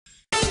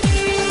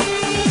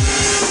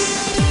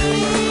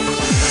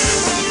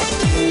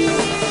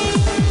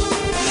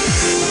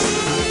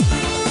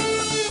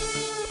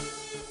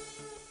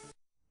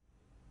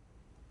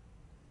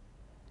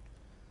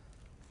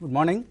Good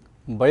morning.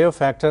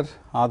 బయోఫ్యాక్టర్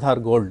Aadhaar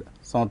gold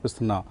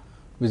సమర్పిస్తున్న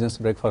business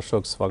breakfast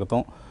షోకి స్వాగతం.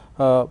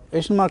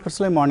 ఏషియన్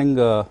మార్కెట్స్లో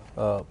మార్నింగ్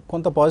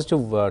కొంత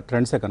పాజిటివ్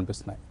ట్రెండ్సే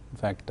కనిపిస్తున్నాయి.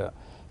 ఇన్ఫ్యాక్ట్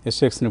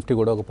ఎస్ఎక్స్ నిఫ్టీ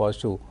కూడా ఒక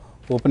పాజిటివ్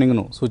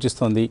ఓపెనింగ్ను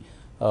సూచిస్తోంది.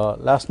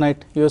 లాస్ట్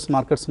నైట్ యుఎస్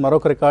మార్కెట్స్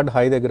మరొక రికార్డ్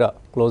హై దగ్గర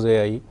క్లోజ్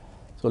అయ్యాయి.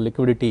 సో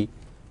లిక్విడిటీ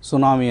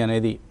సునామీ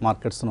అనేది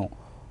మార్కెట్స్ను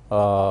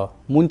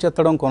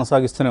ముంచెత్తడం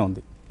కొనసాగిస్తూనే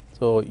ఉంది.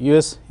 సో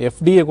యుఎస్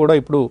ఎఫ్డిఏ కూడా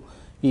ఇప్పుడు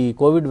ఈ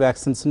కోవిడ్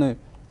వ్యాక్సిన్స్ని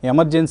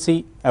ఎమర్జెన్సీ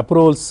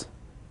అప్రూవల్స్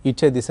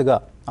ఇచ్చే దిశగా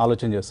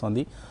ఆలోచన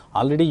చేస్తోంది.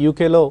 ఆల్రెడీ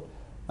యూకేలో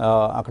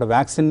అక్కడ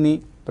వ్యాక్సిన్ని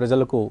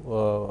ప్రజలకు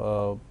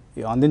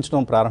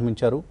అందించడం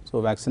ప్రారంభించారు. సో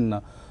వ్యాక్సిన్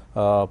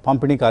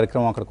పంపిణీ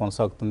కార్యక్రమం అక్కడ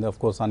కొనసాగుతుంది.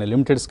 Of course on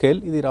limited scale.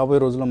 ఇది రాబోయే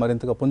రోజుల్లో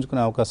మరింతగా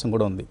పుంజుకునే అవకాశం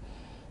కూడా ఉంది.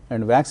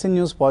 అండ్ వ్యాక్సిన్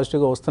న్యూస్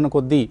పాజిటివ్గా వస్తున్న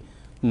కొద్దీ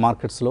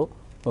మార్కెట్స్లో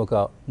ఒక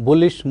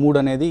బుల్లిష్ మూడ్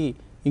అనేది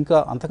ఇంకా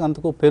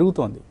అంతకంతకు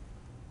పెరుగుతోంది.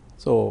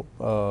 సో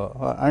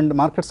అండ్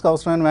మార్కెట్స్కి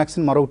అవసరమైన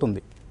వ్యాక్సిన్ మరొకటి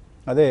ఉంది.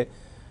 అదే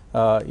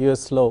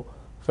యుఎస్లో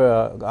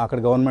అక్కడ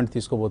గవర్నమెంట్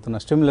తీసుకోబోతున్న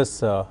స్టిమ్యులస్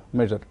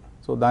మెజర్.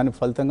 సో దాని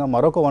ఫలితంగా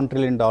మరొక $1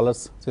 trillion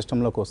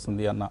సిస్టంలోకి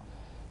వస్తుంది అన్న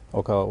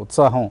ఒక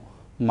ఉత్సాహం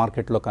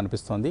మార్కెట్లో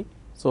కనిపిస్తోంది.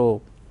 సో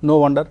నో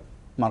వండర్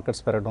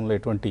మార్కెట్స్ పెరగడంలో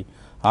ఎటువంటి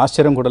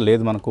ఆశ్చర్యం కూడా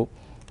లేదు మనకు.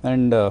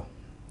 అండ్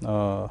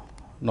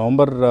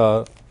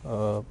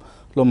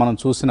నవంబర్లో మనం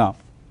చూసిన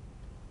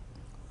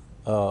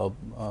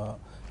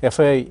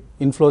ఎఫ్ఐఐ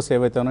ఇన్ఫ్లోస్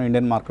ఏవైతేనో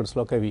ఇండియన్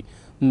మార్కెట్స్లోకి అవి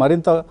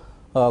మరింత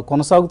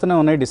కొనసాగుతూనే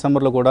ఉన్నాయి.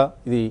 డిసెంబర్లో కూడా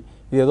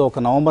ఇదేదో ఒక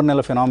నవంబర్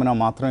నెల ఫినామినా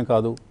మాత్రమే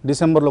కాదు,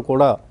 డిసెంబర్లో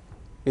కూడా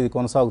ఇది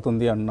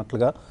కొనసాగుతుంది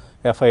అన్నట్లుగా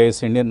ఎఫ్ఐఐస్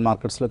ఇండియన్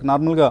మార్కెట్స్లోకి.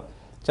 నార్మల్గా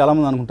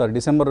చాలామంది అనుకుంటారు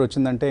డిసెంబర్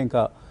వచ్చిందంటే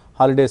ఇంకా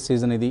హాలిడేస్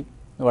సీజన్, ఇది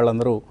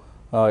వాళ్ళందరూ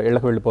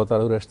ఇళ్ళకి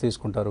వెళ్ళిపోతారు, రెస్ట్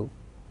తీసుకుంటారు,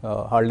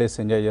 హాలిడేస్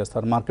ఎంజాయ్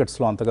చేస్తారు,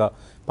 మార్కెట్స్లో అంతగా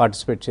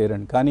పార్టిసిపేట్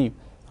చేయరని. కానీ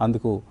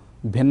అందుకు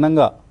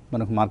భిన్నంగా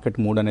మనకు మార్కెట్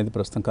మూడ్ అనేది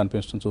ప్రస్తుతం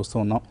కనిపించడం చూస్తూ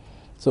ఉన్నాం.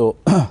 సో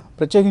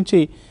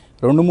ప్రత్యేకించి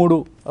 2-3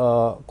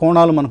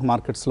 కోణాలు మనకు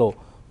మార్కెట్స్లో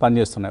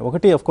పనిచేస్తున్నాయి.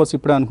 ఒకటి అఫ్కోర్స్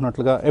ఇప్పుడే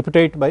అనుకున్నట్లుగా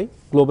ఎపిటైట్ బై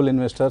గ్లోబల్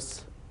ఇన్వెస్టర్స్.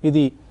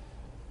 ఇది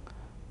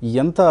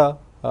ఎంత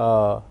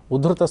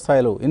ఉద్ధృత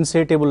స్థాయిలో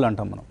ఇన్సేటబుల్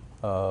అంటాం మనం,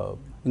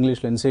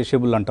 ఇంగ్లీష్లో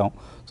ఇన్సేషియబుల్ అంటాం.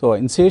 సో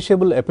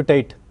ఇన్సేషియబుల్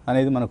ఎపిటైట్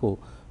అనేది మనకు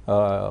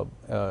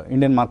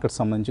ఇండియన్ మార్కెట్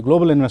సంబంధించి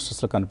గ్లోబల్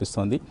ఇన్వెస్టర్స్లో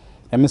కనిపిస్తోంది.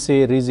 ఎంఎస్ఏ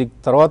రీజిక్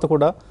తర్వాత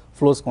కూడా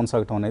ఫ్లోస్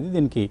కొనసాగటం అనేది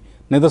దీనికి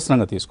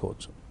నిదర్శనంగా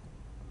తీసుకోవచ్చు.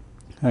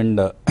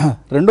 అండ్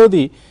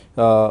రెండోది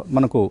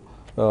మనకు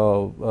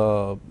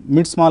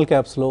mid small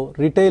క్యాప్స్లో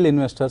retail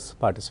investors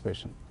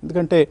participation.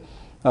 ఎందుకంటే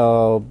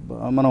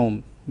మనం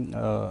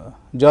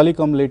జాలీ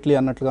కమ్ లేట్లీ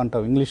అన్నట్లుగా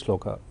అంటాం ఇంగ్లీష్లో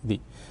ఒక ఇది.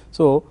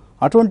 సో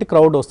అటువంటి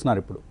క్రౌడ్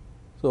వస్తున్నారు ఇప్పుడు.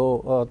 సో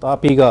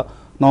తాపీగా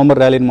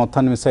నవంబర్ ర్యాలీని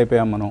మొత్తాన్ని మిస్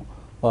అయిపోయాం మనం,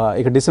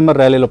 ఇక డిసెంబర్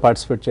ర్యాలీలో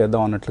పార్టిసిపేట్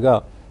చేద్దాం అన్నట్లుగా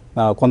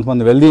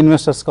కొంతమంది వెల్దీ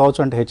ఇన్వెస్టర్స్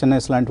కావచ్చు, అంటే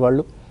హెచ్ఎన్ఐస్ లాంటి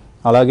వాళ్ళు,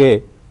 అలాగే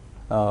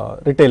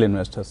రిటైల్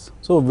ఇన్వెస్టర్స్.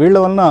 సో వీళ్ళ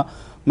వలన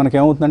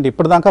మనకేమవుతుందంటే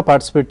ఇప్పటిదాకా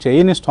పార్టిసిపేట్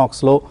చేయని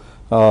స్టాక్స్లో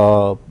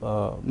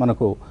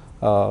మనకు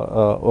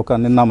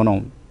నిన్న మనం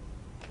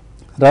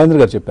రాజేంద్ర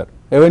గారు చెప్పారు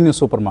avenue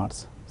super marts.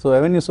 So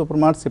avenue super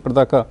marts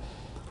ఇప్పటిదాకా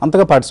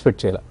అంతగా పార్టిసిపేట్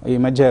చేయాలి, ఈ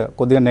మధ్య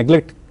కొద్దిగా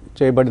నెగ్లెక్ట్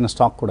చేయబడిన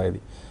స్టాక్ కూడా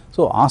ఇది.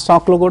 సో ఆ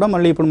స్టాక్లో కూడా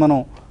మళ్ళీ ఇప్పుడు మనం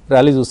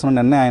ర్యాలీ చూస్తున్నాం.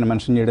 నిన్నే ఆయన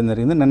మెన్షన్ చేయడం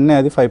జరిగింది, నిన్నే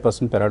అది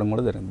 5% పెరగడం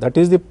కూడా జరిగింది. That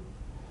is the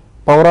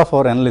power of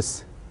our analyst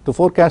to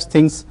forecast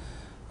things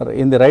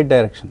in the right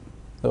direction.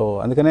 So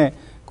అందుకనే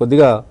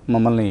కొద్దిగా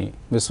మమ్మల్ని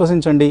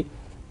విశ్వసించండి,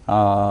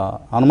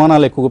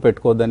 అనుమానాలు ఎక్కువగా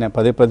పెట్టుకోవద్దని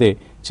పదే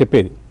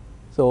చెప్పేది.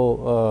 So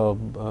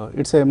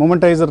it's a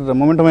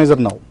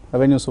మొమెంటమైజర్ now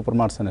avenue super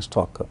marts అనే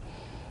స్టాక్.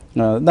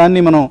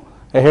 దాన్ని మనం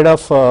అహెడ్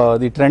ఆఫ్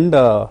ది ట్రెండ్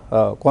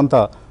కొంత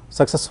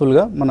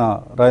సక్సెస్ఫుల్గా మన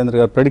రాజేంద్ర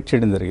గారు ప్రెడిక్ట్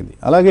చేయడం జరిగింది.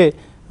 అలాగే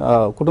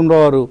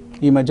కుటుంబరావు వారు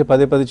ఈ మధ్య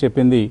పదే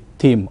చెప్పింది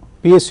theme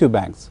PSU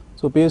banks.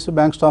 So PSU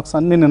bank stocks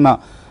అన్నీ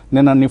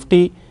నిన్న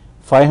నిఫ్టీ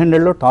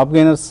 500లో టాప్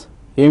గెయినర్స్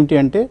ఏమిటి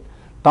అంటే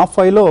top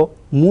 5లో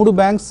 3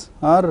 banks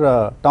are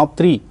top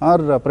 3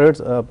 or private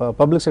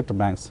public sector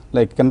banks.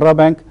 Like Canara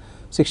bank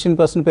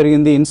 16%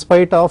 పెరిగింది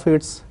in spite of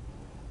it's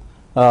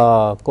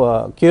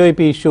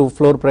QIP issue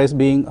floor price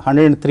being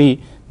 103.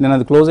 నేను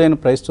అది క్లోజ్ అయిన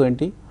ప్రైస్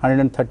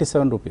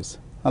 137 రూపీస్.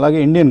 అలాగే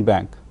Indian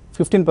bank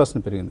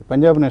 15% పెరిగింది,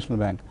 పంజాబ్ నేషనల్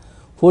బ్యాంక్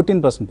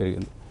 14%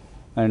 పెరిగింది,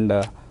 అండ్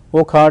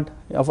ఓక్ heart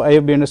of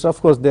IFB industry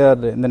of course they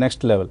are in the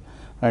next level.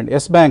 And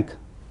yes bank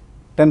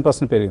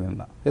 10%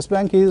 పెరిగింది. Yes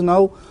bank is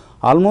now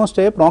almost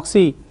A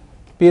proxy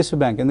PSU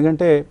bank,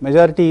 ఎందుకంటే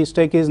majority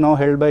stake is now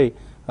held by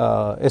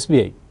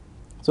SBI.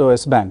 So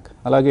yes bank,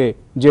 అలాగే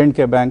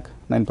జేఎండ్కే bank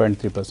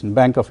 9.3%,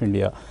 bank of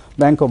India,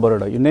 bank of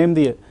Baroda, you name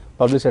the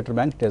public sector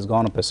bank, it has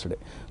gone up yesterday.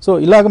 So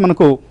ఇలాగ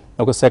మనకు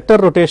ఒక sector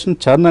rotation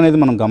churn అనేది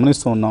మనం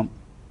గమనిస్తూ ఉన్నాం.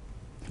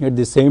 At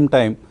the same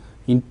time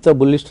ఇంత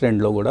bullish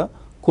ట్రెండ్లో కూడా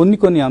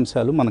కొన్ని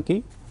అంశాలు మనకి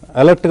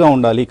అలర్ట్గా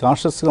ఉండాలి,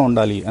 కాన్షియస్గా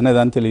ఉండాలి అనే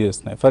దాన్ని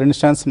తెలియజేస్తున్నాయి. ఫర్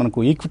ఇన్స్టాన్స్ మనకు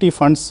ఈక్విటీ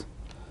ఫండ్స్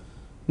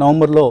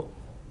నవంబర్లో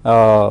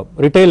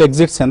రిటైల్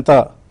ఎగ్జిట్స్ ఎంత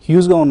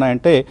హ్యూజ్గా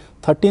ఉన్నాయంటే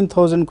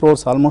 13,000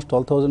 crores, ఆల్మోస్ట్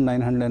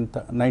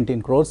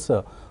 12,919 crores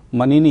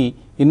మనీని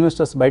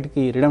ఇన్వెస్టర్స్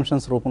బయటికి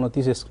రిడమ్షన్స్ రూపంలో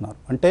తీసేసుకున్నారు.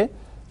 అంటే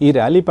ఈ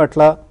ర్యాలీ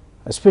పట్ల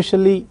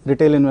ఎస్పెషల్లీ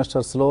రిటైల్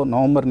ఇన్వెస్టర్స్లో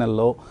నవంబర్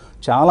నెలలో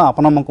చాలా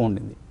అపనమ్మకం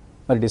ఉండింది.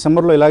 మరి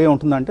డిసెంబర్లో ఇలాగే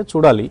ఉంటుందంటే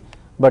చూడాలి.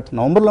 బట్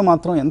నవంబర్లో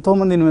మాత్రం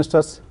ఎంతోమంది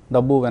ఇన్వెస్టర్స్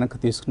డబ్బు వెనక్కి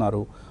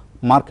తీసుకున్నారు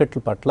మార్కెట్ల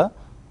పట్ల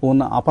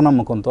ఉన్న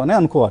అపనమ్మకంతోనే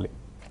అనుకోవాలి.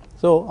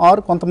 సో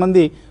ఆర్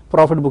కొంతమంది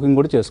ప్రాఫిట్ బుకింగ్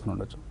కూడా చేసుకుని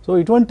ఉండొచ్చు. సో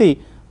ఇటువంటి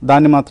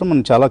దాన్ని మాత్రం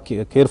మనం చాలా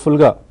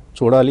కేర్ఫుల్గా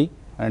చూడాలి.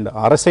 అండ్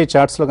RSI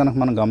చార్ట్స్లో కనుక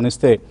మనం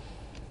గమనిస్తే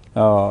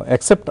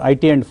ఎక్సెప్ట్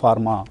IT అండ్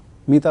ఫార్మా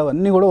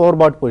మిగతావన్నీ కూడా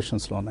ఓవర్బాట్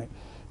పొజిషన్స్లో ఉన్నాయి.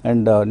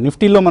 అండ్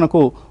నిఫ్టీలో మనకు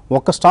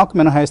ఒక్క స్టాక్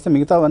మినహాయిస్తే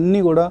మిగతావన్నీ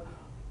కూడా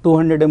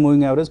 200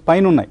 మూవింగ్ యావరేజ్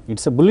పైన ఉన్నాయి.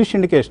 It's a bullish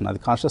indication. అది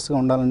కాషియస్గా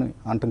ఉండాలని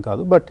అంటాం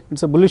కాదు, but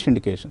it's a bullish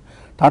indication.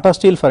 Tata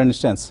steel for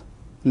instance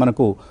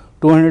మనకు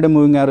 200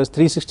 మూవింగ్ యావరేజ్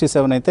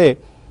 367 అయితే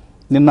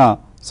నిన్న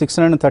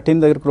 613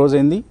 దగ్గర క్లోజ్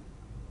అయింది.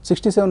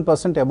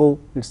 67% అబౌవ్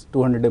ఇట్స్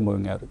 200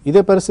 మూవింగ్ యావరేజ్.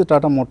 ఇదే పరిస్థితి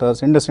Tata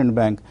Motors, IndusInd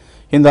bank,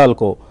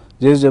 Hindalco,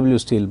 JSW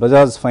steel,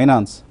 Bajaj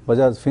finance,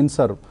 Bajaj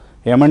Finserv,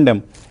 M&M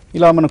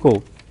ఇలా మనకు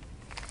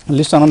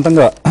లిస్ట్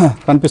అనంతంగా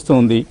కనిపిస్తూ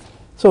ఉంది.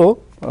 So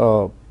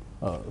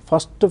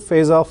first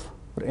phase of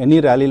any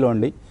ర్యాలీలో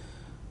అండి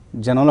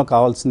జనంలో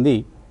కావాల్సింది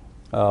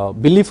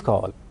బిలీఫ్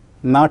కావాలి,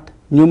 నాట్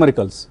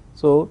న్యూమరికల్స్.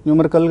 సో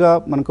న్యూమరికల్గా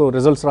మనకు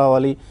రిజల్ట్స్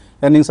రావాలి,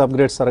 ఎర్నింగ్స్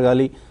అప్గ్రేడ్స్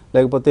జరగాలి,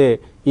 లేకపోతే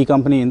ఈ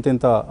కంపెనీ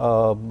ఇంత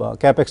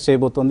క్యాపెక్స్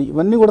చేయబోతోంది,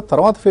 ఇవన్నీ కూడా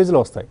తర్వాత ఫేజ్లో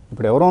వస్తాయి.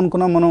 ఇప్పుడు ఎవరో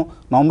అనుకున్నాం మనం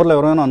నవంబర్లో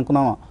ఎవరైనా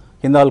అనుకున్నామా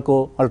హిందాల్కో,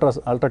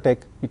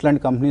 అల్ట్రాటెక్ ఇట్లాంటి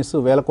కంపెనీస్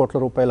వేల కోట్ల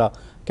రూపాయల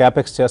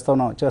క్యాపెక్స్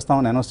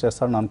చేస్తామని అనౌన్స్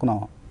చేస్తారని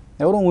అనుకున్నామా?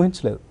 ఎవరూ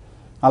ఊహించలేదు.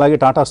 అలాగే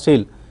టాటా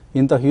స్టీల్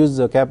ఇంత హ్యూజ్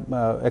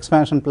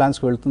ఎక్స్పాన్షన్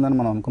ప్లాన్స్కి వెళ్తుందని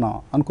మనం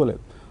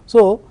అనుకోలేదు.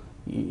 So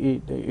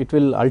it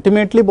will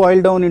ultimately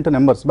boil down into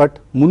numbers. But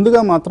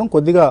ముందుగా మాత్రం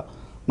కొద్దిగా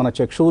మన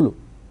చక్షువులు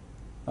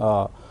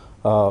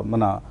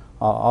మన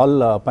ఆల్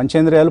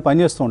పంచేంద్రియాలు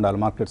పనిచేస్తూ ఉండాలి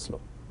మార్కెట్స్లో.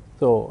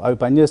 సో అవి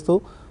పనిచేస్తూ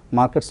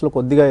మార్కెట్స్లో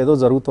కొద్దిగా ఏదో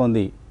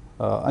జరుగుతోంది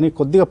అని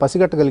కొద్దిగా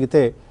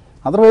పసిగట్టగలిగితే,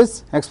 అదర్వైజ్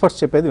ఎక్స్పర్ట్స్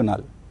చెప్పేది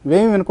వినాలి.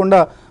 ఇవేమి వినకుండా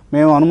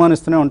మేము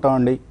అనుమానిస్తూనే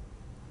ఉంటామండి,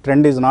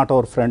 trend is not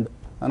our friend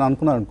అని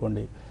అనుకున్నారు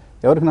అనుకోండి,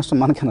 ఎవరికి నష్టం?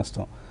 మనకే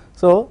నష్టం.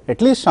 సో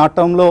అట్లీస్ట్ షార్ట్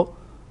టర్మ్లో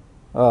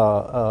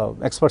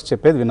ఎక్స్పర్ట్స్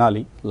చెప్పేది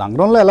వినాలి. లాంగ్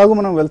రన్లో ఎలాగో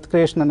మనం వెల్త్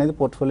క్రియేషన్ అనేది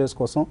పోర్ట్ఫోలియోస్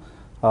కోసం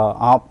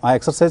ఆ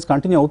ఎక్సర్సైజ్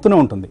కంటిన్యూ అవుతూనే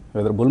ఉంటుంది.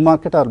 Weather bull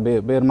market are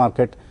bear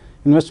market,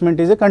 investment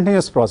is a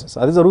continuous process,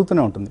 అది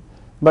జరుగుతూనే ఉంటుంది.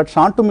 But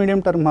short to medium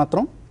term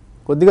మాత్రం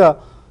కొద్దిగా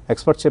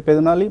ఎక్స్పర్ట్స్ చెప్పేది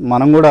వినాలి.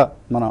 మనం కూడా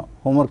మన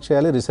హోంవర్క్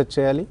చేయాలి, రీసెర్చ్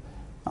చేయాలి.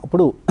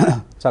 అప్పుడు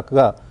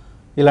చక్కగా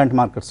ఇలాంటి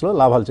మార్కెట్స్లో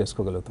లాభాలు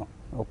చేసుకోగలుగుతాం.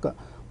 ఒక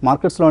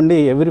మార్కెట్స్లో అండి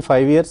ఎవ్రీ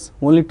 5 years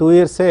ఓన్లీ 2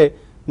 yearsే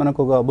మనకు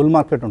ఒక బుల్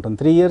మార్కెట్ ఉంటుంది.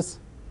 3 years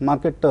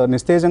మార్కెట్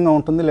నిస్తేజంగా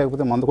ఉంటుంది,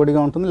 లేకపోతే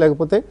మందకొడిగా ఉంటుంది,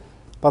 లేకపోతే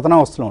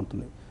పతనావస్థలో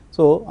ఉంటుంది.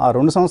 సో ఆ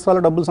 2 సంవత్సరాలు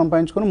డబ్బులు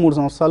సంపాదించుకొని 3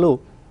 సంవత్సరాలు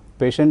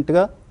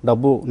పేషెంట్గా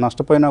డబ్బు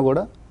నష్టపోయినా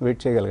కూడా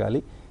వెయిట్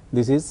చేయగలగాలి.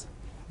 దిస్ ఈజ్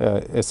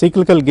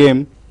సైక్లికల్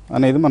గేమ్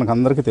అనేది మనకు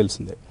అందరికీ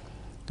తెలిసిందే.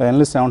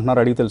 అనలిస్ట్ ఏమంటున్నారు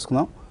అడిగి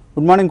తెలుసుకుందాం.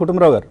 గుడ్ మార్నింగ్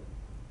కుటుంబరావు గారు.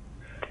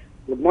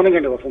 గుడ్ మార్నింగ్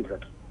అండి వసంత్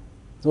గారు.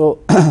 సో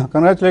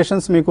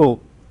కంగ్రాచులేషన్స్, మీకు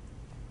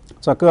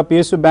చక్కగా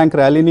PSU బ్యాంక్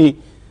ర్యాలీని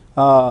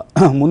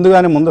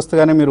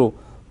ముందస్తుగానే మీరు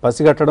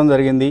పసిగట్టడం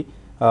జరిగింది.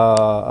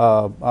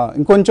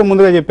 ఇంకొంచెం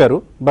ముందుగా చెప్పారు,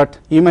 బట్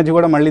ఈ మధ్య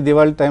కూడా మళ్ళీ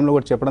దివాళీ టైంలో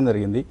కూడా చెప్పడం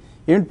జరిగింది.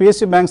 ఏంటి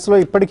PSU బ్యాంక్స్లో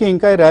ఇప్పటికీ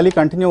ఇంకా ఈ ర్యాలీ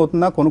కంటిన్యూ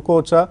అవుతుందా,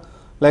 కొనుక్కోవచ్చా,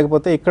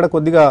 లేకపోతే ఇక్కడ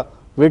కొద్దిగా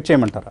వెయిట్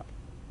చేయమంటారా?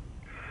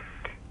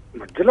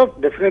 మధ్యలో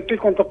డెఫినెట్లీ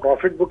కొంత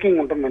ప్రాఫిట్ బుకింగ్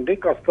ఉంటుందండి,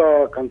 కాస్త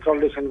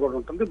కన్సాలిడేషన్ కూడా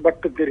ఉంటుంది.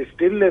 But there is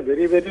still a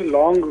very very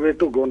long way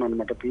to gonna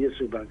అనమాట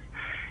PSU బ్యాంక్స్.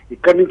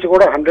 ఇక్కడ నుంచి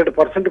కూడా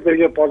 100%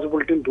 పెరిగే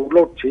పాసిబిలిటీని రూల్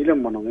అవుట్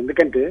చేయలేము మనం.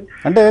 ఎందుకంటే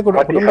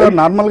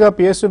నార్మల్గా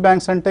PSU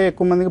బ్యాంక్స్ అంటే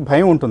ఎక్కువ మందికి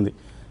భయం ఉంటుంది.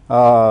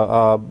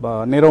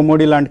 నీరవ్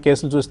మోడీ లాంటి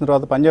కేసులు చూసిన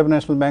తర్వాత పంజాబ్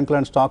నేషనల్ బ్యాంక్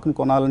లాంటి స్టాక్ని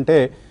కొనాలంటే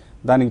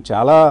దానికి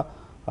చాలా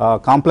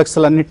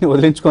కాంప్లెక్స్లన్నింటినీ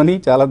వదిలించుకొని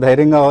చాలా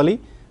ధైర్యం కావాలి.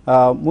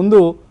 ముందు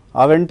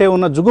ఆ వెంటే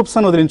ఉన్న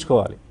జుగుప్సను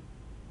వదిలించుకోవాలి.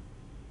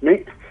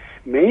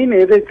 మెయిన్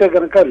ఏదైతే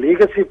కనుక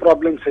లీగసీ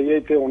ప్రాబ్లమ్స్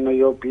ఏవైతే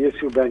ఉన్నాయో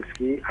PSU బ్యాంక్స్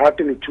కి,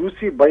 వాటిని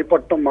చూసి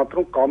భయపడటం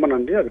మాత్రం కామన్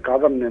అండి, అది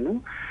కాదని నేను.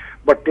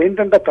 బట్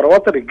ఏంటంటే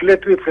తర్వాత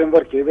రెగ్యులేటరీ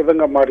ఫ్రేమ్వర్క్ ఏ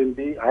విధంగా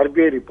మారింది,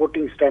 RBI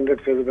రిపోర్టింగ్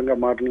స్టాండర్డ్స్ ఏ విధంగా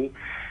మారినాయి,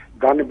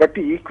 దాన్ని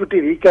బట్టి ఈక్విటీ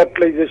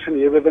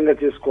రీక్యాపిటలైజేషన్ ఏ విధంగా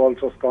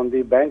చేసుకోవాల్సి వస్తుంది.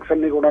 బ్యాంక్స్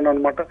అన్ని కూడా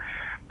అనమాట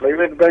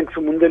ప్రైవేట్ బ్యాంక్స్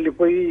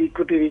ముందెళ్ళిపోయి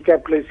ఈక్విటీ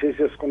రీక్యాపిటలైజ్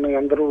చేసేసుకున్నాయి.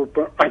 అందరూ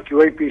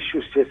QIP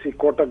ఇష్యూస్ చేసి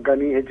కోటక్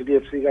కానీ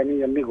HDFC కానీ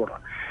అన్నీ కూడా,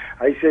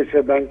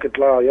 ICICI బ్యాంక్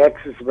ఇట్లా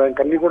యాక్సిస్ బ్యాంక్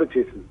అన్ని కూడా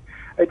చేసింది.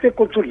 అయితే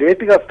కొంచెం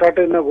లేట్ గా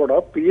స్టార్ట్ అయినా కూడా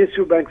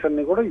PSU బ్యాంక్స్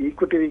అన్ని కూడా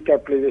ఈక్విటీ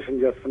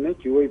రీక్యాపిటలైజేషన్ చేస్తున్నాయి,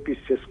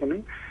 QIPs చేసుకుని.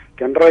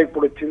 కెనరా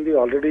ఇప్పుడు వచ్చింది,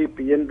 ఆల్రెడీ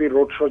PNB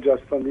రోడ్ షో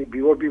చేస్తుంది,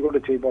 BOB కూడా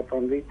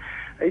చేయబోతోంది.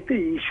 అయితే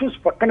ఈ ఇష్యూస్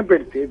పక్కన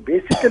పెడితే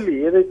బేసికల్లీ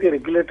ఏదైతే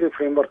రెగ్యులేటరీ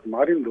ఫ్రేమ్వర్క్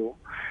మారిందో,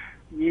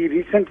 ఈ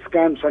రీసెంట్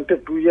స్కామ్స్ అంటే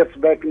 2 years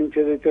బ్యాక్ నుంచి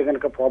ఏదైతే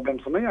కనుక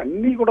ప్రాబ్లమ్స్ ఉన్నాయో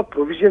అన్ని కూడా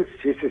ప్రొవిజన్స్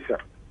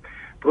చేసేసారు.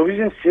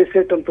 ప్రొవిజన్స్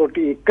చేసేయటం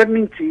తోటి ఇక్కడి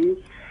నుంచి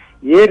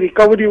ఏ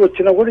రికవరీ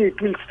వచ్చినా కూడా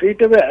it will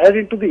straight away add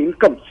in to the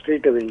income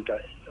straight అవే. ఇంకా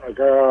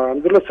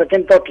అందులో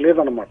సెకండ్ థాట్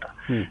లేదనమాట.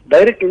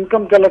 డైరెక్ట్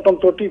ఇన్కమ్ వెళ్ళటం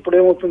తోటి ఇప్పుడు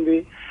ఏమవుతుంది,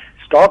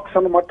 స్టాక్స్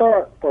అనమాట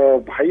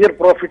హయ్యర్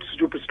ప్రాఫిట్స్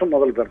చూపించడం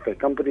మొదలు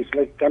పెడతాయి. కంపెనీస్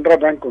లైక్ కెనరా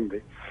బ్యాంక్ ఉంది,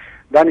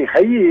 దాని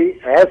high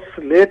as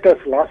late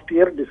as last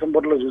year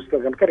డిసెంబర్లో చూస్తే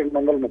కనుక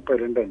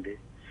 232 అండి.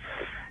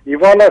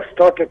 ఇవాళ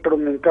స్టాక్ ఎక్కడ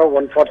ఉంది, ఇంకా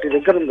 140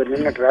 దగ్గర ఉంది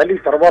నిన్న ర్యాలీ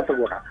తర్వాత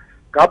కూడా.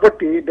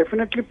 కాబట్టి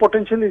definitely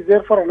potential is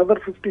there for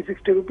another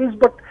 50-60 rupees.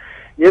 But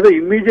ఏదో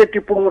ఇమ్మీడియట్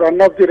ఇప్పుడు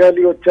రన్ ఆఫ్ ది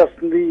ర్యాలీ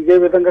వచ్చేస్తుంది ఇదే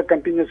విధంగా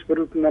కంటిన్యూస్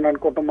పెరుగుతుందని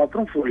అనుకోవటం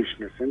మాత్రం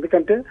ఫూలిష్నెస్.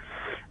 ఎందుకంటే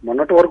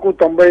మొన్నటి వరకు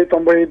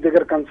 90-95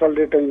 దగ్గర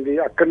కన్సాలిడేట్ అయింది.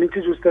 అక్కడి నుంచి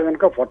చూస్తే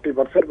కనుక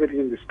 40%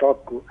 పెరిగింది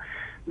స్టాక్.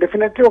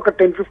 డెఫినెట్లీ ఒక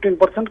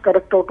 10-15%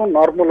 కరెక్ట్ అవటం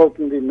నార్మల్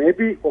అవుతుంది.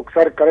 మేబీ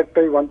ఒకసారి కరెక్ట్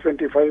అయ్యి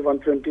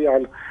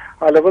 125-120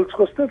 ఆ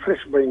లెవెల్స్కి వస్తే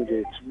ఫ్రెష్ బయింగ్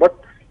చేయొచ్చు. But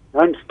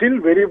I'm still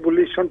very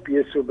bullish on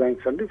PSU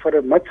banks అండి for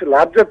a much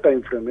larger time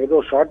frame. ఏదో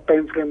షార్ట్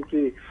టైం ఫ్రేమ్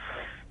కి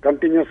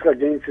కంటిన్యూస్ గా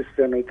గెయిన్స్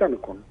ఇస్తేనైతే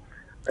అనుకోను.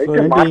 అయితే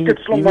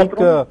మార్కెట్స్ లో మాత్రం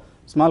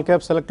స్మాల్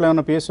క్యాప్ సెలెక్ట్ లో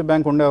ఉన్న పిఎస్యూ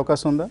బ్యాంక్ ఉండే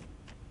అవకాశం ఉందా?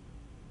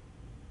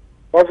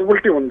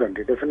 పాసిబిలిటీ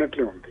ఉందండి,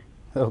 డెఫినెట్లీ ఉంది.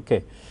 Okay,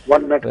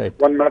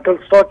 one metal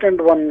stock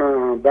and one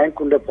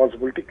bank ఉండే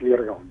పాసిబిలిటీ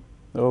క్లియర్ గా ఉంది.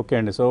 ఓకే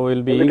అండి, so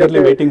will be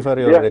eagerly waiting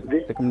for your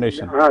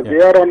recommendation. They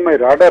are on my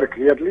radar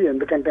clearly.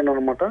 ఎందుకంటే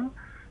అనమాట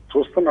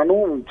చూస్తున్నాను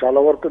చాలా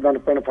వరకు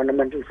దానిపైన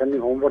ఫండమెంటల్స్ అన్ని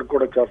హోంవర్క్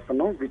కూడా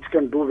చేస్తున్నాం, which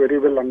can do very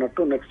well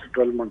అన్నట్టు నెక్స్ట్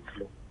 12 months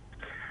లో.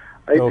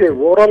 అయితే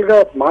ఓవరాల్ గా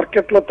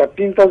మార్కెట్ లో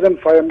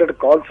 13,500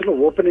 కాల్స్ లో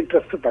ఓపెన్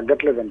ఇంట్రెస్ట్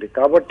తగ్గట్లేదండి.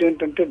 కాబట్టి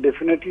ఏంటంటే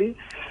డెఫినెట్లీ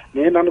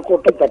నేను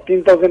అనుకోవటం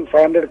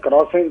 13,500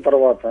 క్రాస్ అయిన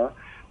తర్వాత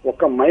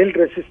ఒక మైల్డ్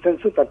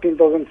రెసిస్టెన్స్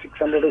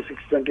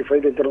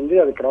 13,600-625 దగ్గర ఉంది.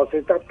 అది క్రాస్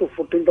అయితే అప్ టు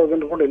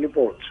 14,000 కూడా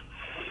వెళ్ళిపోవచ్చు.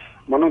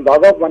 మనం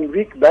దాదాపు 1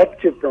 week బ్యాక్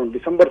చెప్పాం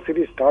డిసెంబర్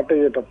సిరీస్ స్టార్ట్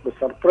అయ్యేటప్పుడు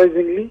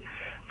సర్ప్రైజింగ్లీ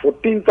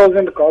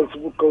 14,000 కాల్స్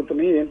బుక్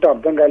అవుతున్నాయి, ఏంటో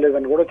అర్థం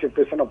కాలేదని కూడా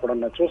చెప్పేసాను అప్పుడు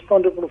అన్నా. చూస్తా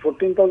ఉంటే ఇప్పుడు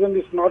 14,000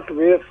 ఇస్ నాట్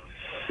వేర్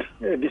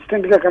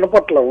డిస్టెంట్ గా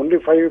కనపట్ల, ఓన్లీ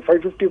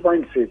 550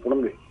 పాయింట్స్ ఇప్పుడు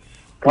ఉంది.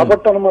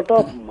 కాబట్టి అనమాట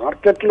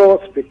మార్కెట్ లో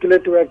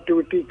స్పెక్యులేటివ్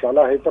యాక్టివిటీ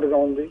చాలా హైపర్ గా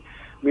ఉంది.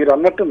 మీరు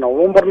అన్నట్టు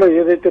నవంబర్ లో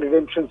ఏదైతే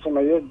రిడెంప్షన్స్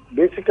ఉన్నాయో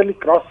బేసికలీ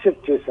క్రాస్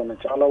చెక్ చేశాను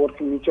చాలా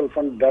వరకు మ్యూచువల్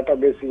ఫండ్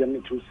డేటాబేస్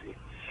ఇవన్నీ చూసి.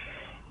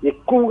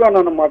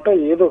 ఎక్కువగానమాట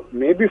ఏదో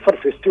మేబీ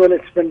ఫర్ ఫెస్టివల్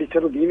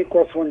ఎక్స్పెండిచర్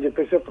దీనికోసం అని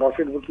చెప్పేసి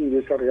ప్రాఫిట్ బుకింగ్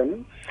చేశారు, కానీ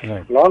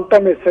లాంగ్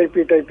టర్మ్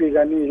ఎస్ఐపి టైపీ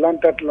కానీ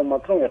ఇలాంటి వాటిలో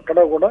మాత్రం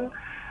ఎక్కడా కూడా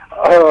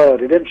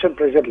రిడెంప్షన్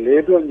ప్రెషర్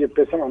లేదు అని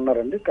చెప్పేసి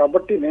అన్నారండి.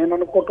 కాబట్టి నేను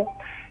అనుకోవటం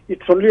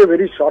it's only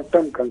very short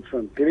term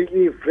concern.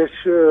 తిరిగి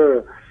fresh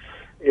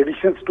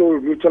editions to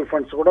mutual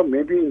funds కూడా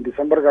మేబీ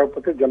డిసెంబర్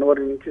కాకపోతే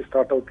జనవరి నుంచి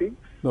స్టార్ట్ అవుతాయి.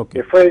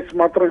 ఎఫ్ఐఎస్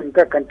మాత్రం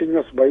ఇంకా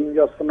కంటిన్యూస్ బయింగ్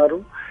చేస్తున్నారు.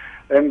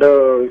 అండ్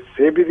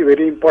సేబీది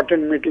వెరీ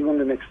ఇంపార్టెంట్ మీటింగ్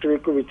ఉంది next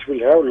week which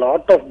will have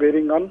lot of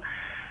bearing on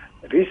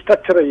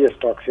restructure అయ్యే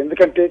స్టాక్స్.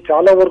 ఎందుకంటే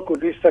చాలా వరకు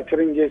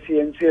రీస్ట్రక్చరింగ్ చేసి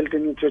ఎన్సిఎల్టీ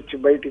నుంచి వచ్చి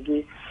బయటికి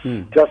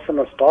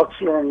చేస్తున్న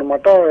స్టాక్స్ లో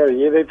అన్నమాట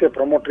ఏదైతే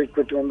ప్రమోటర్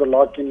ఈక్విటీ ఉందో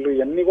లాక్ ఇన్లు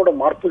ఇవన్నీ కూడా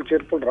మార్పులు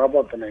చేర్పులు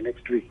రాబోతున్నాయి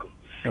నెక్స్ట్ వీక్.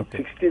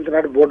 16th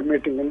నాడు బోర్డు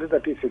మీటింగ్ ఉంది,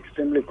 దట్ ఈస్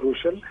ఎక్స్ట్రీమ్లీ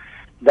క్రూషియల్.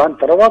 దాని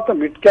తర్వాత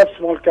mid cap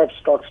small cap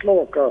stocks లో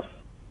ఒక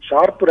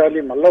షార్ప్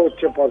ర్యాలీ మళ్ళా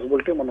వచ్చే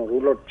పాసిబిలిటీ మనం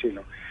రూల్ అవుట్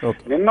చేయలేం.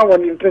 నిన్న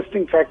వన్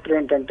ఇంట్రెస్టింగ్ ఫ్యాక్టర్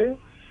ఏంటంటే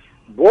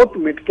both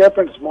mid cap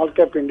and small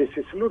cap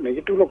indices లో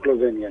నెగిటివ్ లో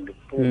క్లోజ్ అయినాయండి.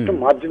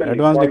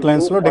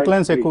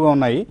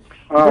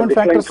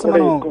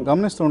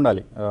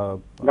 గమనిస్తుండాలి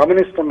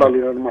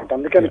అనమాట.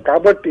 అందుకని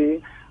కాబట్టి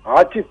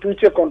ఆచి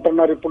తూచే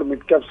కొంటున్నారు ఇప్పుడు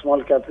మిడ్ క్యాప్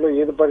స్మాల్ క్యాప్ లో,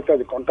 ఏది పడితే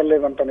అది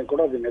కొంటలేదంటని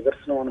కూడా అది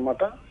నిదర్శనం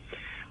అనమాట.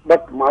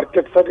 But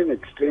markets are in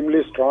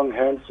extremely strong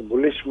hands,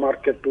 bullish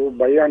market,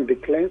 by and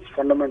declines,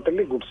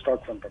 fundamentally good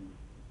stocks అంటుంది.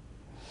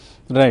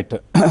 రైట్,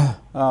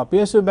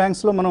 పిఎస్యూ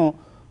బ్యాంక్స్లో మనం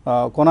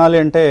కొనాలి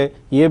అంటే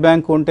ఏ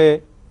బ్యాంక్ కొంటే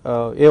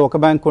ఏ ఒక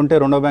బ్యాంక్ కొంటే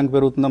రెండో బ్యాంక్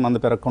పెరుగుతుందో మంది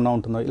పెరగకుండా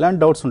ఉంటుందో ఇలాంటి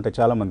డౌట్స్ ఉంటాయి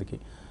చాలామందికి.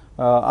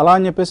 అలా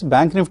అని చెప్పేసి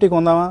బ్యాంక్ నిఫ్టీ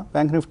కొందామా,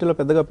 బ్యాంక్ నిఫ్టీలో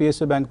పెద్దగా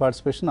పిఎస్యూ బ్యాంక్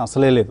పార్టిసిపేషన్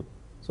అసలే లేదు.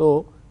 సో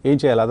ఏం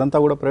చేయాలి? అదంతా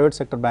కూడా private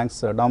sector banks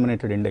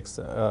dominated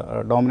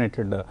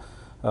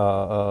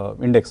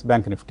index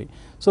bank Nifty.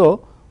 So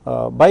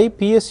by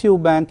PSU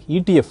bank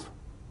ETF.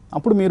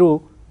 అప్పుడు మీరు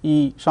ఈ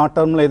షార్ట్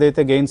టర్మ్లో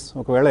ఏదైతే గెయిన్స్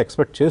ఒకవేళ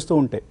ఎక్స్పెక్ట్ చేస్తూ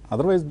ఉంటే,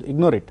 అదర్వైజ్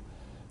ఇగ్నోర్ ఇట్,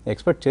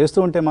 ఎక్స్పెక్ట్ చేస్తూ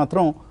ఉంటే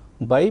మాత్రం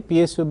బై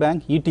పిఎస్యూ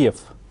బ్యాంక్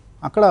ఈటీఎఫ్.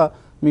 అక్కడ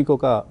మీకు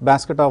ఒక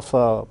బాస్కెట్ ఆఫ్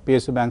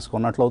పిఎస్యూ బ్యాంక్స్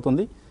కొన్నట్లు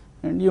అవుతుంది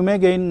and you may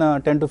gain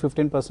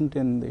 10-15%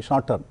 in the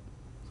short term.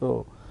 So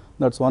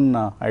that's one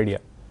idea.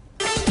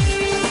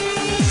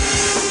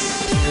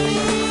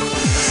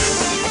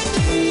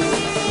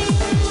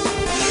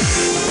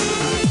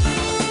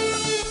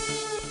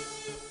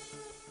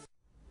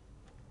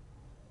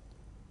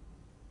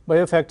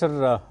 బయోఫ్యాక్టర్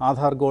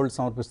Aadhaar gold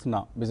సమర్పిస్తున్న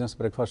బిజినెస్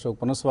బ్రేక్ఫాస్ట్ షోకి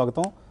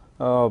పునఃస్వాగతం.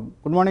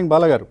 గుడ్ మార్నింగ్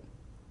బాలా గారు.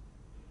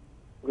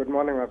 గుడ్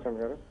మార్నింగ్ వర్షం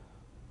గారు.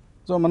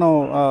 సో మనం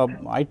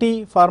ఐటీ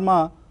ఫార్మా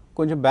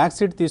కొంచెం బ్యాక్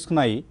సీట్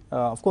తీసుకున్నాయి.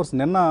 కోర్స్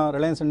నిన్న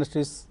రిలయన్స్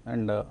ఇండస్ట్రీస్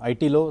అండ్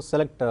ఐటీలో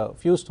సెలెక్ట్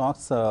ఫ్యూ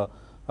స్టాక్స్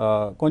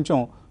కొంచెం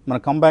మన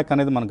కంబ్యాక్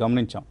అనేది మనం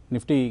గమనించాం.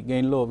 నిఫ్టీ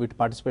గెయిన్లో వీటి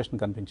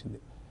పార్టిసిపేషన్ కనిపించింది.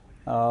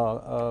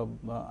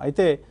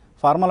 అయితే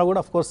ఫార్మాలో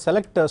కూడా కోర్స్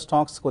సెలెక్ట్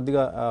స్టాక్స్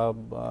కొద్దిగా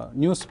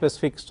న్యూ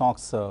స్పెసిఫిక్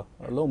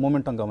స్టాక్స్లో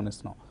మూమెంటం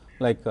గమనిస్తున్నాం,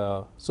 like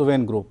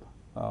Suven group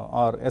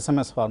are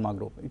SMS pharma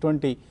group.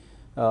 ఇటువంటి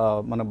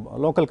మన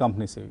లోకల్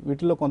కంపెనీస్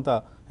వీటిల్లో కొంత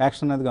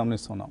యాక్షన్ అనేది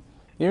గమనిస్తున్నాం.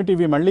 ఏమిటి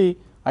ఇవి మళ్ళీ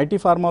ఐటీ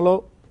ఫార్మాలో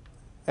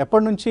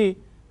ఎప్పటి నుంచి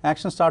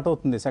యాక్షన్ స్టార్ట్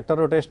అవుతుంది? సెక్టర్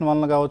రొటేషన్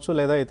వలన కావచ్చు,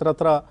 లేదా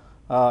ఇతరత్ర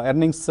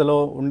ఎర్నింగ్స్లో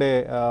ఉండే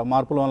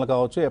మార్పుల వల్ల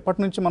కావచ్చు.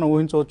 ఎప్పటి నుంచి మనం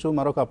ఊహించవచ్చు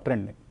మరొక up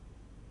ట్రెండ్ని?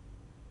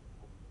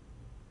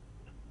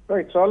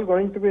 It's all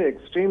going to be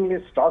extremely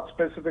stock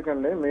specific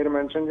అండి. మీరు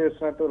మెన్షన్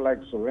చేసినట్టు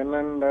లైక్ సువెన్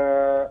అండ్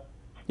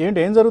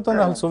ఏం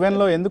జరుగుతుంది అసలు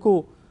సువెన్లో? ఎందుకు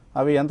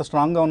అవి ఎంత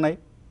స్ట్రాంగ్గా ఉన్నాయి?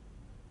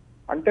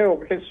 అంటే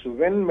ఒకటి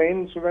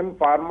సువెన్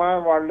ఫార్మా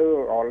వాళ్ళు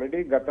ఆల్రెడీ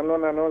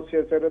గతంలోనే అనౌన్స్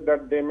చేశారు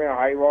that they may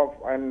hive of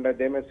and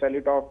they may sell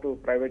it off to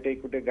private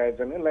equity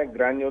guys అని లైక్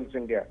గ్రాన్యూల్స్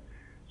ఇండియా.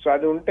 సో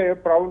అది ఉంటే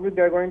probably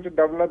they are going to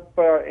develop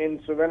in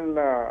Suven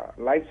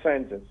life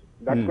sciences.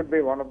 That could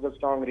be one of the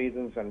strong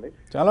reasons అండి.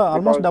 చాలా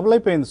almost double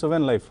అయిపోయింది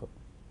Suven life.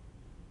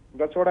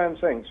 That's what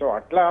I'm saying. So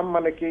అట్లా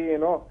మనకి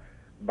you know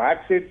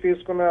back seat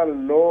తీసుకున్న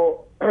లో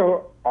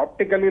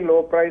optically లో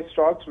price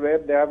stocks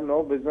where they have no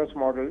business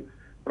model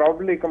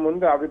probably ఇక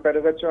ముందు అవి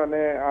పెరగచ్చు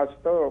అనే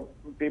ఆశతో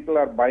people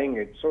are buying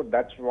it. So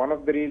that's one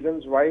of the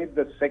reasons why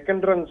the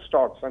second run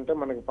stocks అంటే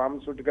మనకి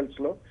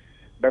ఫార్మస్యూటికల్స్ లో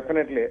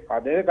డెఫినెట్లీ.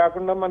 అదే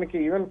కాకుండా మనకి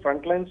ఈవెన్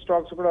ఫ్రంట్ లైన్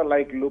స్టాక్స్ కూడా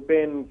లైక్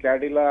లుపెన్,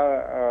 క్యాడిలా,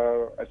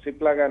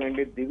 సిప్లా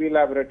కానివ్వండి, దివి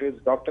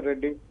ల్యాబొరేటరీస్, డాక్టర్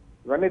రెడ్డి,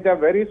 ఇవన్నీ they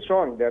are very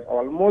strong. They are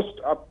almost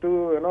up to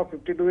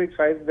 52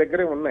 weeks highs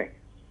దగ్గరే ఉన్నాయి.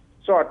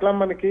 సో అట్లా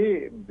మనకి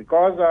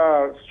బికాజ్ ఆ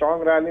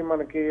స్ట్రాంగ్ ర్యాలీ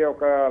మనకి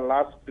ఒక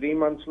లాస్ట్ 3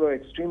 months లో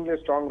ఎక్స్ట్రీమ్లీ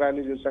స్ట్రాంగ్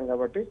ర్యాలీ చూసాం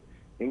కాబట్టి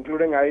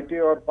ఇంక్లూడింగ్ ఐటీ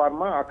ఆర్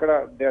ఫార్మా అక్కడ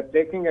they are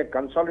taking a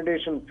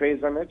consolidation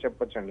phase అనే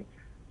చెప్పొచ్చండి.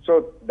 So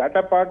that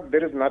apart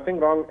there is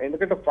nothing wrong.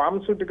 ఎందుకంటే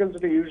pharmaceuticals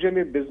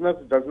usually business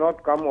does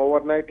not come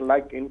over night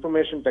like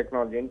information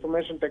technology.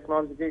 Information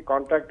టెక్నాలజీకి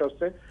contract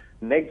వస్తే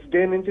next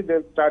day నుంచి they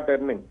start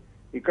earning.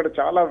 ఇక్కడ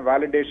చాలా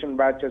validation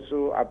batches,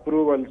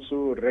 approvals,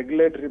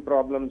 regulatory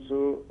problems,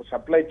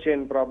 supply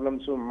chain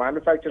problems,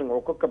 manufacturing,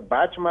 ఒక్కొక్క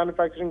batch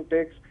manufacturing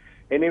takes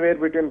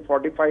anywhere between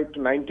 45 to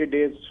 90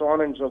 days, so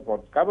on and so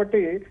fourth.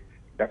 కాబట్టి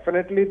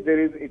definitely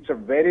it's a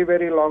very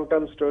very long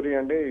term story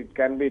అండి. It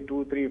can be 2,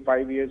 3,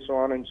 5 years, so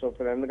on and so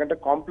fourth. ఎందుకంటే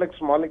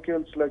complex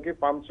molecules లోకి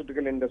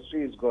pharmaceutical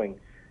industry is going.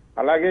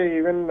 అలాగే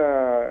even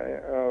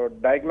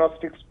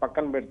diagnostics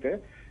పక్కన పెడితే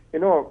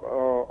you know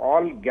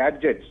all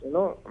gadgets,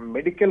 you know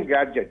medical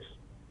gadgets.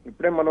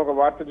 ఇప్పుడే మనం ఒక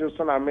వార్త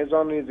చూస్తున్న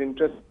Amazon is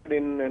interested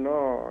in you know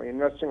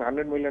investing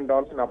 $100 million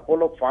in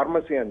Apollo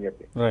pharmacy అని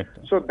చెప్పి.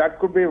 So that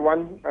could be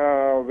one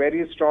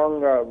very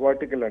strong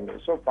vertical అండి.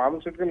 So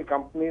pharmaceutical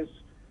companies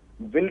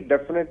will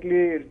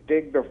definitely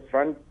take the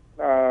front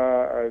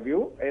view.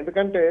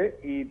 ఎందుకంటే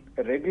ఈ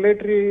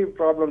రెగ్యులేటరీ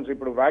ప్రాబ్లమ్స్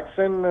ఇప్పుడు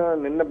వ్యాక్సిన్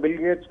నిన్న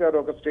బిల్ గేట్స్ గారు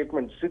ఒక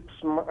statement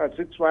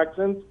 6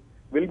 vaccines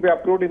will be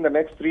approved in the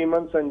next 3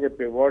 months అని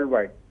చెప్పి world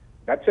wide.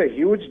 That's a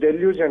huge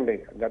deluge అండి.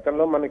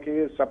 గతంలో మనకి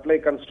సప్లై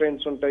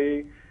కన్స్ట్రెయింట్స్ ఉంటాయి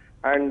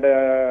అండ్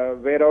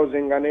వేర్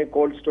హౌసింగ్ అని,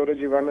 కోల్డ్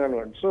స్టోరేజ్ ఇవన్నీ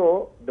అనమాట. So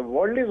the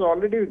world is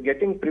already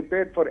getting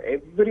prepared for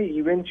every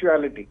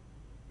eventuality.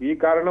 ఈ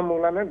కారణం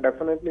మూలనే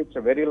definitely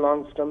it's a very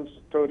long term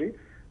story.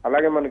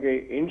 అలాగే మనకి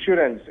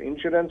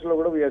ఇన్సూరెన్స్ లో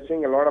కూడా we are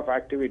seeing a lot of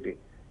activity.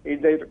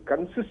 ఇది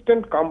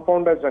కన్సిస్టెంట్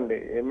కాంపౌండర్స్ అండి.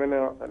 ఏమైనా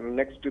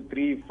next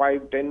 3,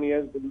 5, 10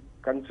 years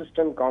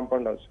consistent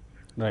compounders.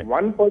 Right.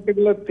 One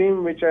particular theme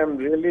which I am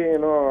really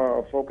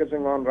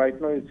focusing on right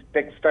now is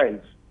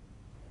textiles.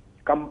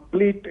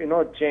 Complete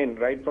chain,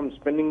 right from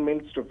spinning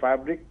mills to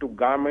fabric to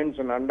garments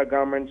and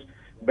undergarments,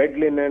 bed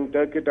linen,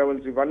 turkey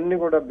towels, ivanni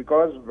kuda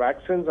because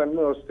vaccines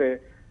anni vaste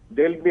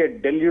there will be a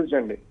deluge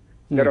andi.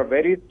 There are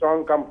very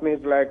strong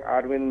companies like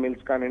Arvind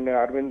Mills kanindi,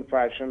 Arvind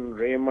Fashion,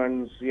 Raymond,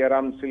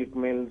 Sieram Silk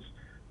Mills,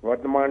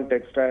 Vardhaman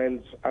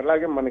Textiles,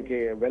 alage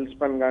manaki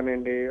Welspun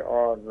kanindi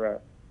or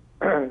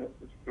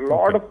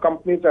lot of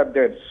companies are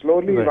there.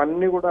 Slowly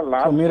ivanni kuda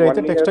last so meer aithe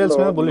textiles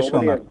మీద bullish గా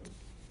ఉన్నారు.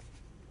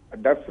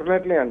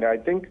 Definitely, and I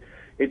think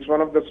it's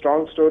one of the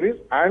strong stories.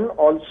 And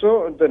also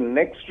the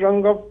next rung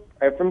of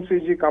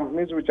FMCG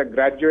companies which are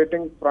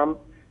graduating from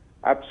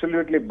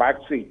absolutely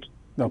backseat.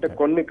 అంటే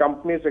కొన్ని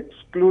companies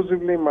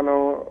exclusively మనం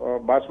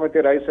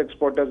basmati rice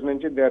exporters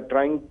నుంచి they are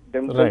trying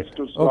themselves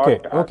to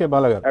slot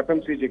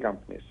FMCG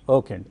companies.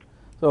 Okay అండి.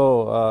 So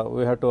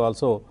we have to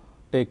also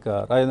take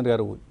Rajendra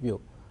గారు view.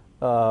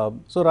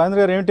 So Rajendra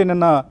గారు ఏంటి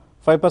నిన్న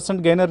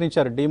 5% gainer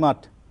ఇచ్చారు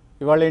డీమార్ట్,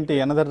 ఇవాళ ఏంటి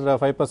అనదర్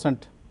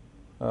 5%?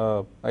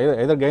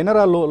 ఐదర్ గెయినర్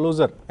ఆ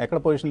లూజర్, ఎక్కడ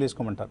పొజిషన్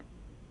తీసుకోమంటారు?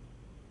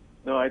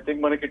 ఐ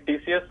థింక్ మనకి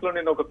టీసీఎస్ లో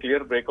నేను ఒక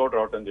క్లియర్ బ్రేక్అవుట్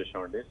రావటం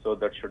చేసామండి. So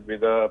that should be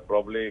the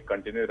probably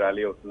continue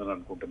rally అవుతుందని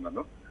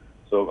అనుకుంటున్నాను.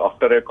 So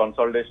after A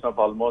consolidation of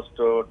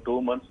almost 2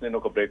 months నేను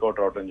ఒక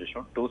బ్రేక్అవుట్ రావటం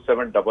చేసాం.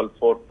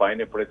 2744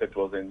 పైన ఎప్పుడైతే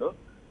క్లోజ్ అయిందో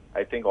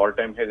ఐ థింక్ ఆల్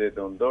టైమ్ హైజ్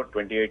అయితే ఉందో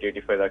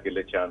 2885 దాకా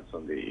వెళ్ళే ఛాన్స్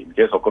ఉంది. ఇన్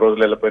కేస్ ఒక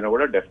రోజులో వెళ్ళిపోయినా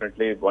కూడా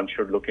definitely one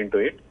should look in to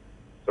it.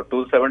 So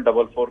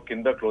 2744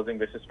 కింద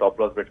క్లోజింగ్ బేసిస్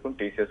స్టాప్ లాస్ పెట్టుకుని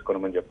టీసీఎస్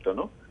కొనమని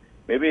చెప్తాను.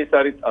 మేబీ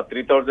ఈసారి ఆ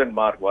 3000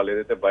 మార్క్ వాళ్ళు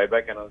ఏదైతే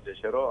బైబ్యాక్ అనౌన్స్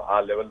చేశారో ఆ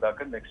లెవెల్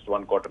దాకా నెక్స్ట్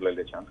 1 quarter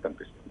వెళ్ళే ఛాన్స్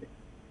కనిపిస్తుంది.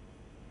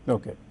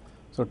 Okay.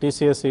 So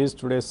TCS is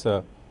today's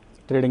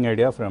trading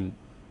idea from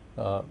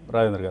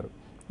Rajendra గారు.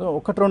 సో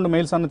 1-2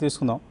 మెయిల్స్ అన్న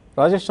తీసుకుందాం.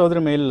 రాజేష్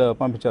చౌదరి మెయిల్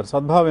పంపించారు.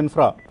 సద్భావ్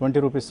ఇన్ఫ్రా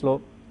 20 రూపీస్లో,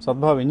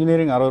 సద్భావ్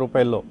ఇంజనీరింగ్ 60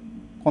 రూపాయల్లో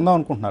కొందాం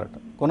అనుకుంటున్నారట.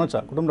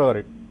 కొనొచ్చా కుటుంబరావు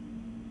గారు?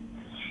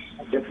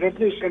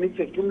 డెఫినెట్లీ ఇక్కడ నుంచి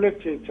అక్యుములేట్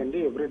చేయొచ్చండి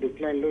ఎవ్రీ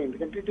డిక్లైన్ లో.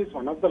 ఎందుకంటే it is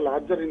one of the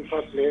larger infra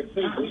players.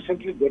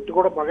 Recently debt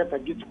కూడా బాగా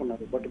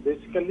తగ్గించుకున్నారు. But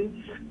basically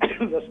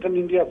western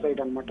India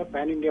side అనమాట,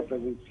 పాన్ ఇండియా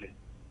ప్రెజెన్స్ లేదు.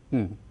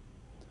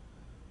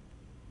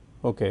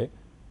 ఓకే.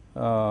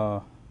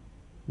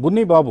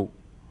 బున్నీ బాబు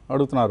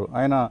అడుగుతున్నారు,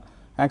 ఆయన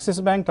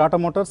axis bank, Tata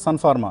Motors,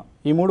 sun pharma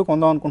ఈ 3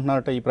 కొందాం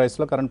అనుకుంటున్నారట ఈ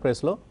ప్రైస్లో, కరెంట్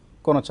ప్రైస్లో.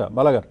 కొనొచ్చా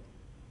బాలాగారు?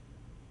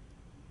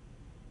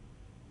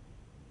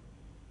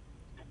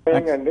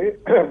 సేయింగ్ అండి,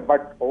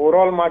 but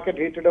overall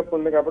market heated up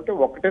ఉంది కాబట్టి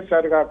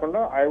ఒకటేసారి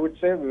కాకుండా I would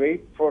say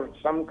wait for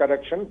some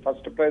correction.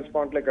 First price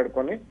point లో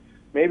కడుకొని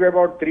maybe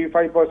about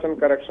 3-5%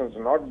 corrections,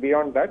 not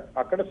beyond that.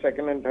 అక్కడ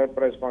second and third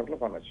price point లో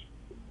కొనొచ్చు.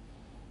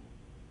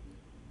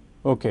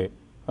 Okay,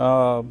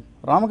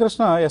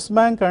 Ramakrishna, yes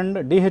bank and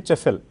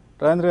DHFL,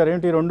 Rajendra గారు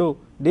ఏంటి రెండు?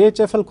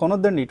 డిహెచ్ఎఫ్ఎల్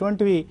కొనొద్దండి,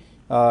 ఇటువంటివి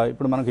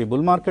ఇప్పుడు మనకి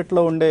బుల్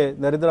మార్కెట్లో ఉండే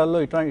దరిద్రాల్లో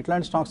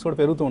ఇట్లాంటి స్టాక్స్ కూడా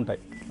పెరుగుతూ ఉంటాయి.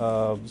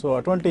 సో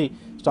అటువంటి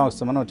స్టాక్స్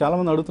మనం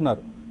చాలామంది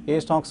అడుగుతున్నారు, ఏ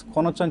స్టాక్స్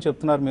కొనొచ్చు అని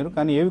చెప్తున్నారు మీరు,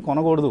 కానీ ఏవి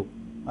కొనకూడదు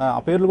ఆ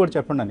పేర్లు కూడా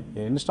చెప్పండి అని.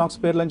 ఎన్ని స్టాక్స్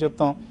పేర్లు అని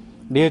చెప్తాం.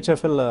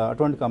 డిహెచ్ఎఫ్ఎల్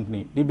అటువంటి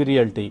company, dB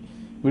realty,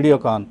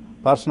 Videocon,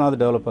 Parshvanath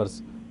developers,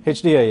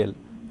 HDIL,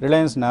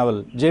 Reliance naval,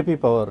 JP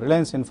power,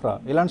 Reliance infra,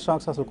 ఇలాంటి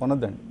స్టాక్స్ అసలు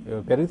కొనొద్దండి.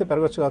 పెరిగితే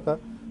పెరగచ్చు కాక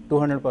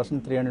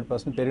 200%,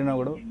 300% పెరిగినా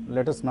కూడా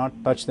let us not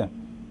touch them.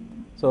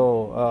 So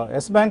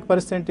yes bank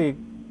పరిస్థితి ఏంటి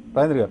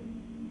రాజేంద్ర గారు?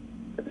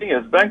 I think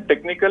yes bank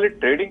technically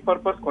trading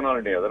purpose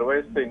కొనాలండి,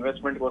 otherwise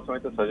investment కోసం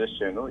అయితే సజెస్ట్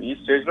చేయను. ఈ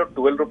స్టేజ్ లో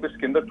 12 రూపీస్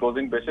కింద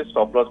క్లోజింగ్ బేసిస్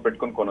స్టాప్ లాస్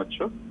పెట్టుకుని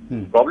కొనొచ్చు.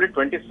 Probably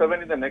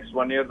 27 in the next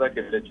 1 year దాకా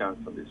వెళ్ళే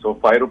ఛాన్స్ ఉంది. So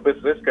 5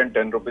 rupees risk and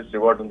 10 rupees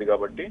reward ఉంది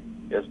కాబట్టి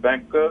ఎస్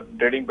బ్యాంక్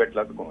ట్రేడింగ్ బెట్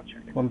లాగా కొనొచ్చు.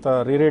 కొంత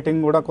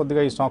రీరేటింగ్ కూడా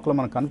కొద్దిగా ఈ స్టాక్లో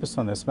మనకు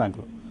కనిపిస్తుంది ఎస్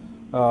బ్యాంక్లో.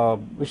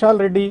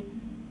 విశాల్ రెడ్డి,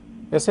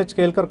 ఎస్హెచ్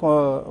కేల్కర్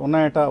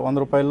ఉన్నాయట 100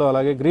 రూపాయల్లో,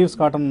 అలాగే గ్రీవ్స్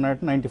కాటన్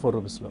ఉన్నాయట 94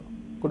 రూపీస్లో.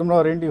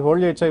 కుటుంబంలో ఏంటి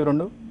హోల్డ్ చేయొచ్చా ఇవి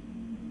రెండు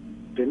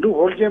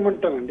హోల్డ్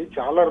చేయమంటానండి.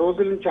 చాలా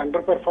రోజుల నుంచి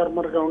అండర్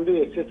పెర్ఫార్మర్ గా ఉండి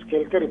ఎస్హెచ్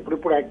కేల్కర్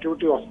ఇప్పుడిప్పుడు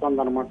యాక్టివిటీ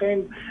వస్తుంది అనమాట.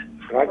 అండ్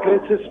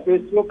ఫ్రాగ్రెన్సెస్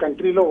స్పేస్ లో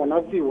కంట్రీలో one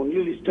of the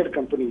only listed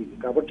company ఇది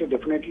కాబట్టి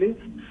డెఫినెట్లీ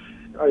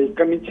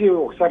ఇక్కడ నుంచి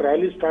ఒకసారి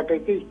ర్యాలీ స్టార్ట్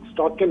అయితే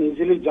stock can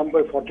easily jump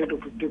by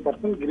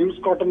 40-50%.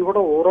 Greaves cotton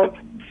కూడా ఓవరాల్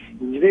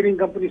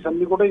ఇంజనీరింగ్ కంపెనీస్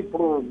అన్ని కూడా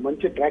ఇప్పుడు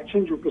మంచి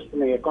ట్రాక్షన్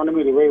చూపిస్తున్నాయి,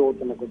 ఎకానమీ రివైవ్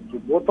అవుతున్న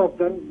కొద్ది. బోత్ ఆఫ్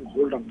దెమ్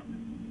హోల్డ్ అంటారు.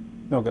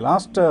 ఓకే,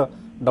 లాస్ట్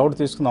డౌట్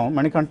తీసుకుందాం.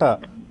 మణికంఠ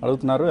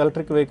అడుగుతున్నారు,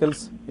 ఎలక్ట్రిక్ వెహికల్స్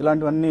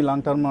ఇలాంటివన్నీ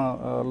లాంగ్ టర్మ్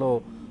లో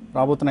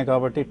రాబోతున్నాయి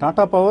కాబట్టి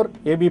టాటా పవర్,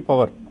 ఏబీ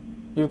పవర్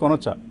ఇవి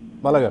కొనొచ్చా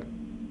బాలగారు?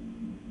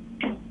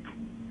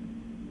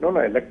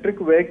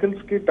 ఎలక్ట్రిక్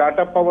వెహికల్స్ కి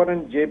Tata power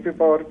and JP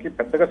power కి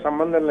పెద్దగా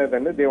సంబంధం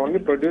లేదండి. They only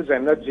produce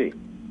energy.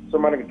 So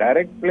మనకి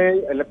డైరెక్ట్ ప్లే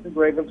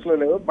ఎలక్ట్రిక్ వెహికల్స్ లో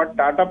లేవు. But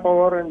Tata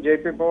power and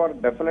JP power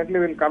definitely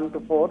will come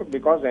to four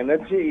because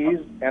energy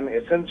is an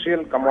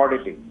essential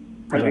commodity.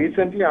 And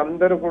recently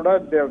అందరూ కూడా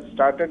they have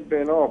started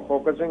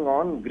focusing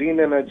on green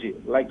energy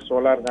like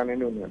solar కానీ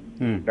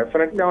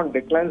definitely on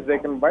declines they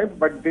can buy,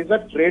 but these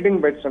are trading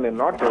bets and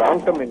not long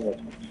term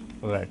investments.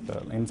 Right,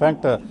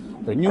 in fact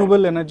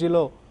renewable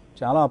ఎనర్జీలో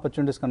చాలా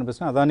opportunities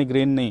కనిపిస్తున్నాయి. అదాని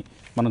గ్రీన్ని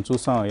మనం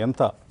చూసాం,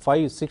 ఎంత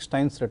 5-6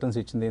 times returns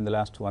ఇచ్చింది in the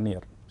last 1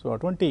 year. So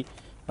అటువంటి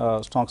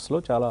స్టాక్స్లో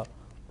చాలా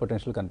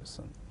పొటెన్షియల్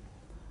కనిపిస్తుంది.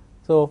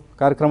 సో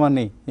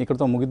కార్యక్రమాన్ని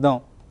ఇక్కడితో ముగిద్దాం.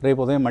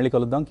 రేపు ఉదయం మళ్ళీ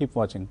కలుద్దాం. Keep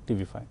watching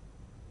TV5.